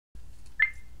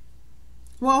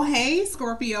Well, hey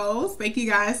Scorpios, thank you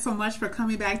guys so much for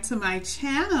coming back to my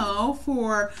channel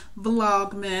for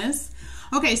Vlogmas.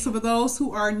 Okay, so for those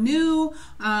who are new,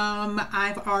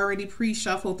 I've already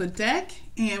pre-shuffled the deck,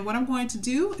 and what I'm going to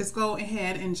do is go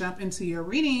ahead and jump into your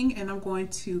reading, and I'm going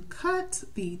to cut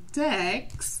the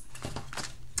decks,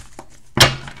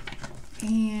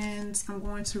 and I'm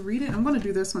going to read it. I'm going to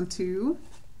do this one too,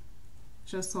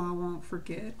 just so I won't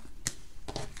forget.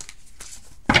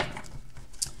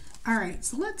 All right,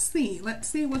 so let's see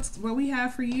what we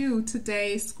have for you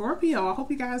today, Scorpio. I hope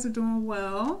you guys are doing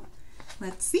well.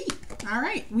 Let's see. All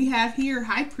right, we have here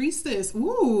High Priestess.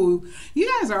 Ooh,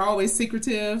 you guys are always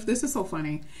secretive. This is so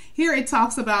funny. Here it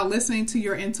talks about listening to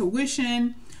your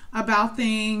intuition about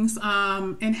things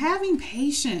and having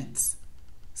patience.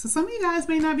 So some of you guys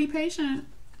may not be patient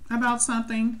about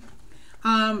something.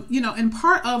 You know, and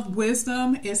part of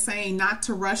wisdom is saying not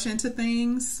to rush into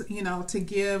things, you know, to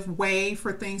give way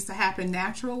for things to happen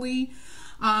naturally.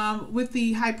 With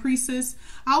the High Priestess,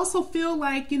 I also feel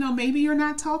like, you know, maybe you're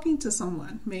not talking to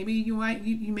someone. Maybe you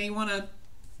may want to,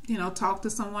 you know, talk to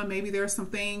someone. Maybe there's some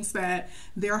things that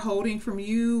they're holding from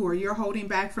you or you're holding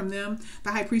back from them.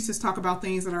 The High Priestess talk about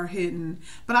things that are hidden.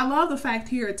 But I love the fact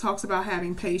here it talks about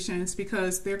having patience,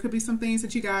 because there could be some things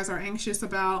that you guys are anxious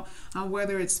about,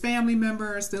 whether it's family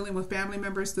members, dealing with family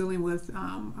members, dealing with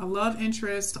a love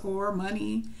interest or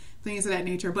money, things of that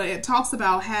nature. But it talks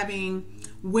about having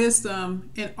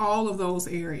wisdom in all of those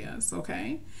areas,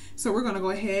 okay? So we're going to go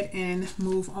ahead and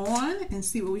move on and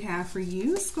see what we have for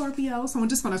you, Scorpio. So I'm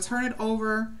just going to turn it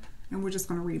over and we're just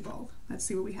going to read both. Let's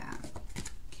see what we have.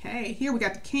 Okay, here we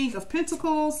got the King of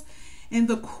Pentacles and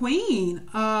the Queen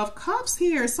of Cups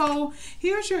here. So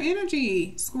here's your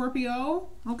energy, Scorpio.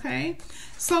 Okay,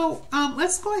 so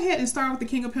let's go ahead and start with the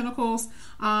King of Pentacles.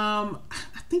 I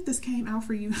think this came out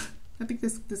for you. I think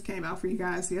this came out for you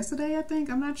guys yesterday, I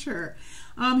think. I'm not sure.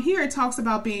 Here it talks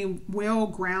about being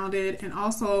well-grounded and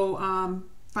also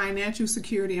financial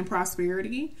security and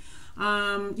prosperity.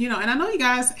 You know, and I know you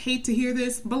guys hate to hear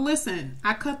this, but listen,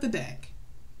 I cut the deck.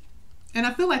 And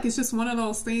I feel like it's just one of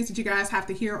those things that you guys have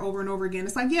to hear over and over again.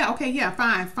 It's like, yeah, okay, yeah,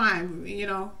 fine. You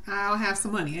know, I'll have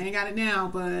some money. I ain't got it now,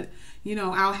 but, you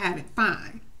know, I'll have it.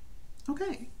 Fine.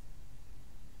 Okay.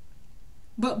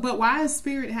 But why is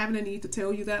Spirit having a need to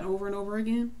tell you that over and over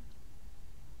again?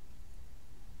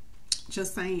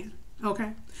 Just saying.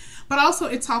 Okay. But also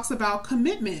it talks about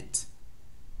commitment.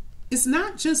 It's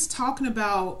not just talking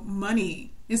about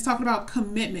money. It's talking about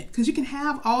commitment. Because you can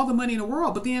have all the money in the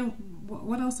world, but then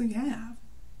what else do you have?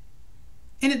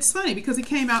 And it's funny because it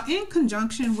came out in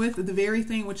conjunction with the very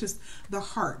thing, which is the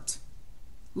heart.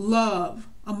 Love,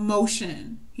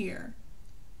 emotion here.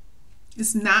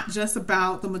 It's not just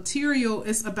about the material.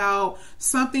 It's about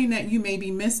something that you may be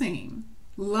missing.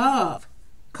 Love,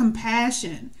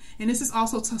 compassion. And this is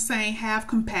also saying have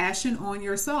compassion on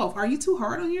yourself. Are you too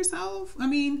hard on yourself? I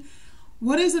mean,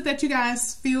 what is it that you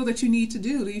guys feel that you need to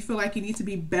do? Do you feel like you need to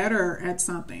be better at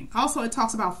something? Also, it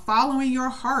talks about following your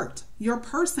heart, your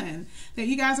person that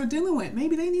you guys are dealing with.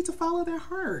 Maybe they need to follow their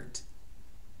heart.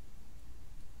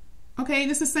 Okay,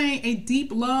 this is saying a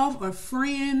deep love of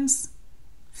friends,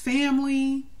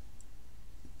 family,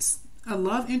 a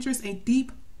love interest, a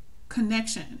deep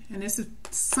connection. And this is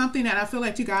something that I feel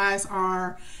like you guys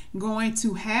are going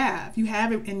to have. You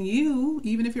have it in you,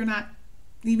 even if you're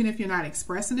not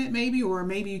expressing it, maybe, or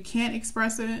maybe you can't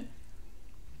express it.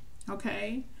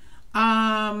 Okay.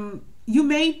 You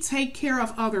may take care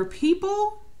of other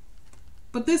people,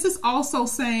 but this is also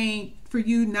saying for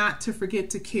you not to forget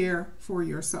to care for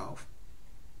yourself.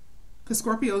 Because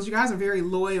Scorpios, you guys are very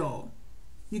loyal.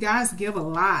 You guys give a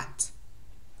lot.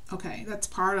 Okay, that's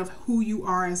part of who you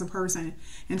are as a person.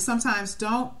 And sometimes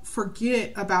don't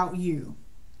forget about you.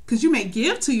 Because you may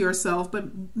give to yourself,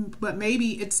 but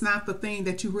maybe it's not the thing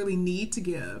that you really need to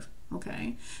give.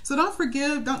 Okay? So don't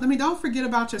forget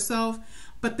about yourself.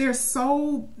 But this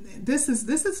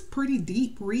is pretty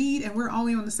deep read, and we're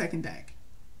only on the second deck.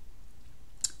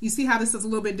 You see how this is a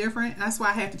little bit different? That's why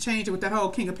I had to change it with that whole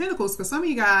King of Pentacles, because some of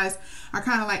you guys are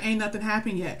kind of like, ain't nothing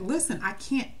happened yet. Listen, I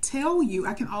can't tell you.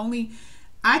 I can only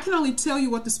tell you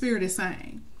what the Spirit is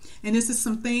saying. And this is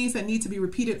some things that need to be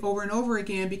repeated over and over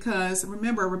again, because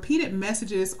remember, repeated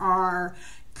messages are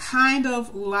kind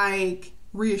of like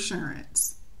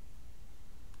reassurance.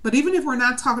 But even if we're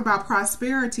not talking about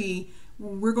prosperity,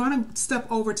 we're going to step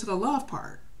over to the love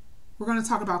part. We're going to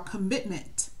talk about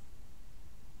commitment.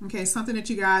 Okay, something that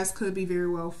you guys could be very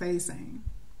well facing.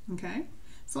 Okay,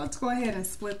 so let's go ahead and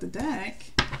split the deck.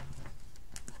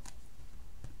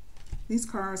 These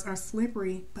cards are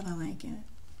slippery, but I like it.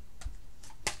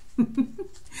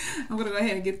 I'm going to go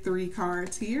ahead and get 3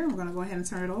 cards here. We're going to go ahead and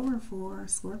turn it over for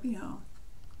Scorpio.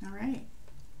 All right.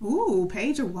 Ooh,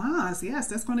 Page of Wands. Yes,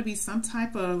 that's going to be some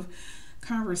type of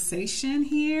conversation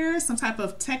here, some type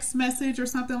of text message or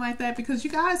something like that, because you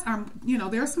guys are, you know,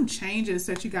 there are some changes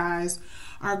that you guys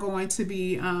are going to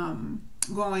be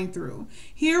going through.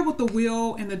 Here with the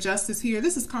Wheel and the Justice here,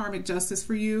 this is karmic justice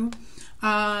for you.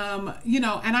 You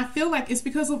know, and I feel like it's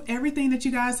because of everything that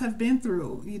you guys have been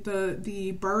through,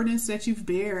 the burdens that you've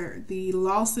bared, the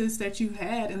losses that you've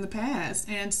had in the past.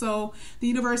 And so the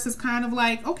universe is kind of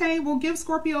like, okay, we'll give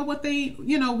Scorpio what they,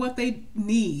 you know, what they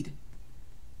need.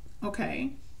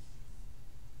 Okay.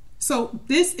 So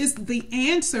this is the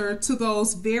answer to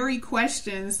those very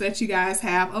questions that you guys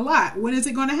have a lot. When is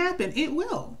it going to happen? It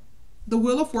will. The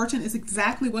Wheel of Fortune is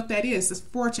exactly what that is. It's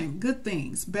fortune, good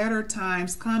things, better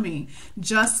times coming,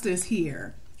 justice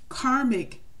here,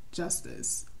 karmic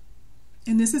justice.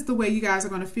 And this is the way you guys are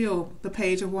going to feel the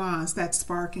Page of Wands, that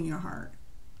spark in your heart.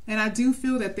 And I do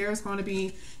feel that there's going to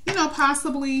be, you know,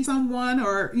 possibly someone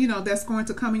or, you know, that's going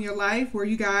to come in your life where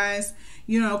you guys,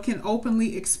 you know, can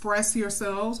openly express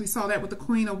yourselves. We saw that with the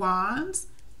Queen of Wands.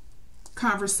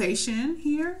 Conversation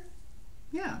here.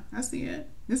 Yeah, I see it.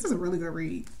 This is a really good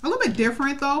read. A little bit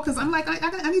different though, because I'm like,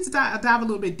 I need to dive a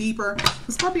little bit deeper.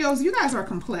 Because Scorpios, you guys are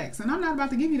complex, and I'm not about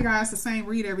to give you guys the same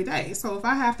read every day. So if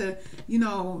I have to, you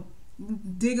know,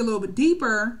 dig a little bit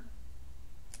deeper,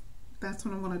 that's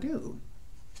what I'm going to do.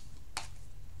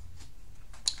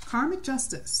 Karmic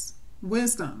justice,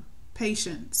 wisdom,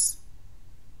 patience.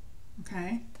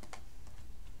 Okay.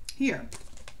 Here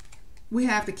we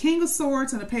have the King of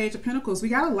Swords and the Page of Pentacles. We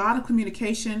got a lot of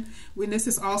communication when this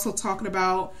is also talking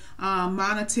about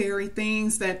monetary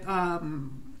things that,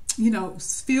 you know,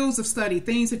 fields of study,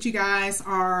 things that you guys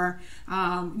are,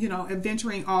 you know,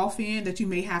 venturing off in that you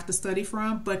may have to study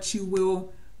from, but you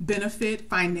will benefit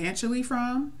financially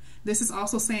from. This is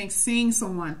also saying seeing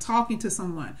someone, talking to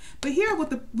someone. But here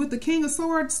with the King of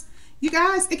Swords, you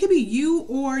guys, it could be you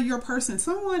or your person.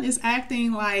 Someone is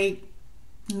acting like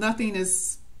nothing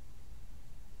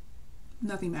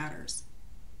matters.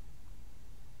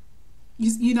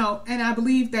 You know, and I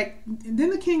believe that,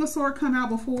 didn't the King of Swords come out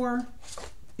before?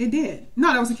 It did.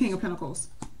 No, that was the King of Pentacles.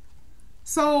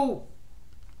 So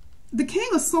the King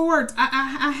of Swords,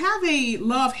 I have a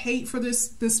love-hate for this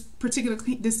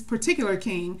particular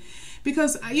king,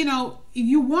 because, you know,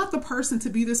 you want the person to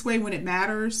be this way when it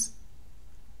matters,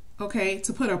 okay,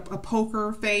 to put a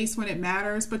poker face when it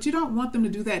matters, but you don't want them to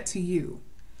do that to you.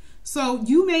 So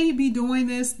you may be doing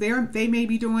this, they may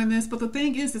be doing this, but the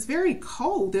thing is, it's very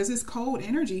cold. There's this cold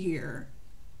energy here.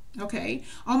 Okay,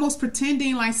 almost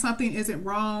pretending like something isn't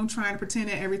wrong, trying to pretend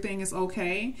that everything is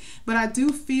okay. But I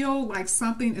do feel like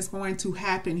something is going to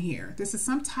happen here. This is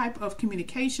some type of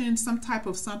communication, some type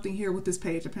of something here with this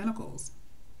Page of Pentacles.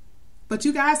 But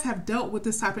you guys have dealt with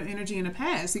this type of energy in the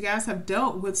past. You guys have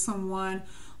dealt with someone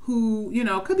who, you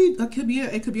know, it could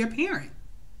be a parent.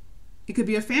 It could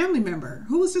be a family member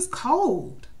who was just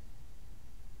cold.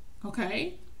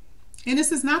 Okay. And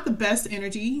this is not the best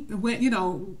energy when, you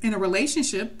know, in a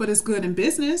relationship, but it's good in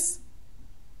business,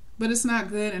 but it's not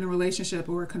good in a relationship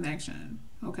or a connection.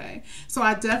 Okay. So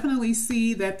I definitely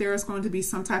see that there's going to be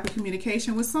some type of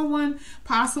communication with someone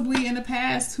possibly in the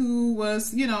past who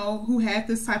was, you know, who had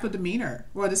this type of demeanor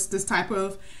or this type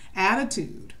of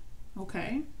attitude.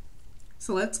 Okay.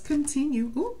 So let's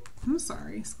continue. Ooh, I'm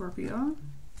sorry, Scorpio.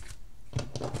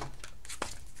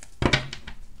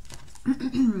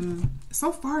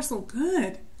 So far, so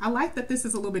good. I like that this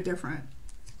is a little bit different.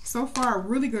 So far,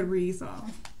 really good read, though.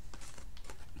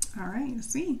 All right, let's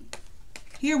see.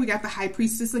 Here we got the High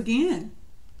Priestess again.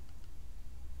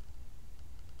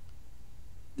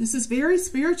 This is very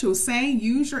spiritual, saying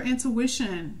use your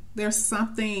intuition. There's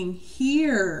something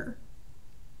here.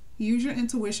 Use your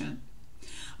intuition.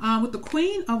 With the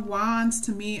Queen of Wands,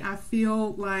 to me, I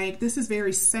feel like this is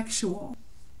very sexual.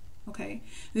 Okay,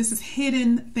 this is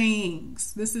hidden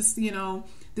things. This is, you know,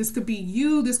 this could be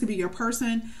you, this could be your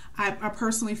person. I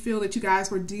personally feel that you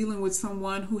guys were dealing with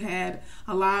someone who had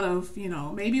a lot of, you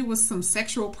know, maybe it was some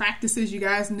sexual practices you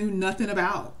guys knew nothing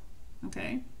about.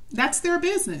 Okay, that's their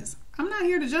business. I'm not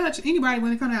here to judge anybody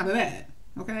when it comes out of that.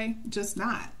 Okay, just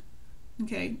not.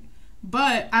 Okay.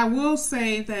 But I will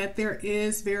say that there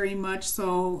is very much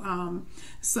so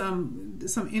some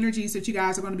energies that you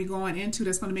guys are going to be going into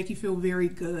that's going to make you feel very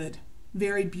good,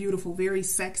 very beautiful, very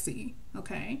sexy.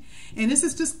 Okay. And this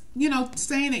is just, you know,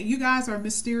 saying that you guys are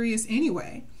mysterious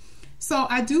anyway. So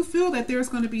I do feel that there's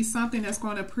going to be something that's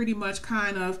going to pretty much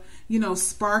kind of, you know,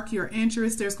 spark your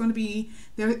interest. There is going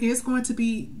to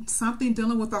be something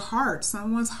dealing with the heart.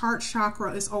 Someone's heart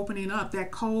chakra is opening up. That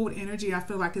cold energy, I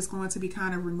feel like, is going to be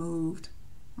kind of removed.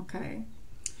 Okay.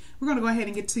 We're going to go ahead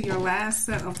and get to your last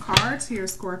set of cards here,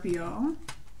 Scorpio.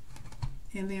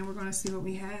 And then we're going to see what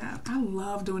we have. I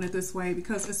love doing it this way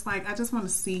because it's like I just want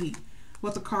to see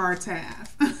what the cards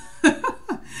have.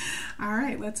 All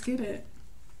right, let's get it.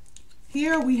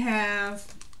 Here we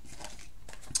have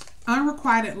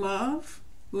unrequited love,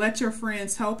 let your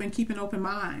friends help, and keep an open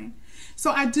mind.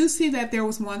 So I do see that there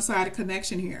was one-sided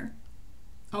connection here.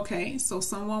 Okay, so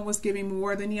someone was giving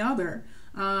more than the other.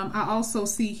 I also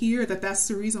see here that that's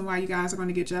the reason why you guys are going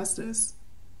to get justice.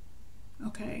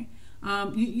 Okay,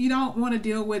 you don't want to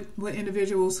deal with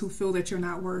individuals who feel that you're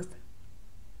not worth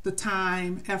the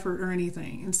time, effort, or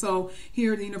anything. And so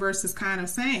here the universe is kind of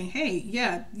saying, hey,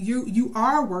 yeah, you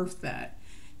are worth that.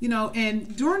 You know,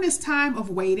 and during this time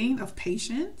of waiting, of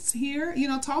patience here, you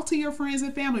know, talk to your friends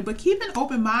and family, but keep an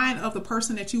open mind of the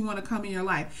person that you want to come in your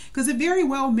life, because it very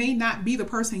well may not be the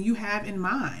person you have in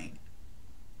mind.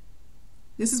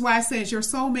 This is why it says your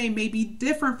soulmate may be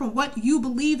different from what you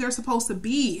believe they're supposed to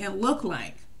be and look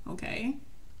like. Okay.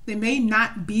 They may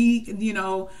not be, you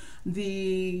know,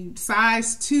 the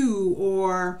size 2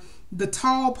 or the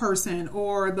tall person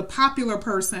or the popular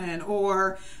person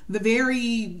or the very,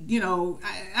 you know,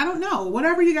 I don't know,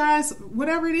 whatever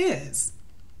it is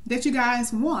that you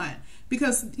guys want.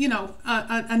 Because, you know,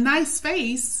 a nice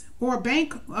face or a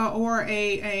bank or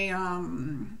a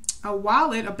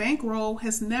wallet, a bankroll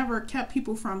has never kept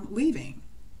people from leaving.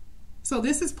 So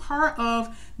this is part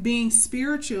of being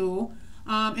spiritual.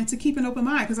 And to keep an open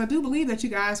mind, because I do believe that you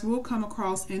guys will come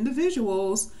across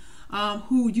individuals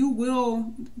who you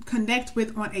will connect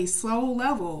with on a soul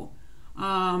level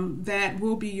that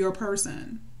will be your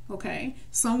person. Okay,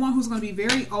 someone who's going to be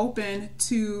very open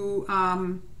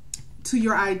to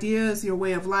your ideas, your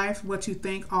way of life, what you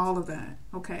think, all of that.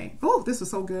 Okay. Oh, this was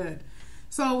so good.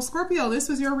 So Scorpio, this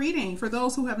was your reading. For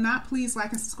those who have not, please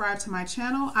like and subscribe to my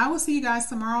channel. I will see you guys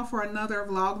tomorrow for another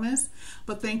Vlogmas.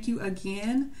 But thank you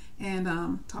again,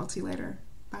 and talk to you later.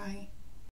 Bye.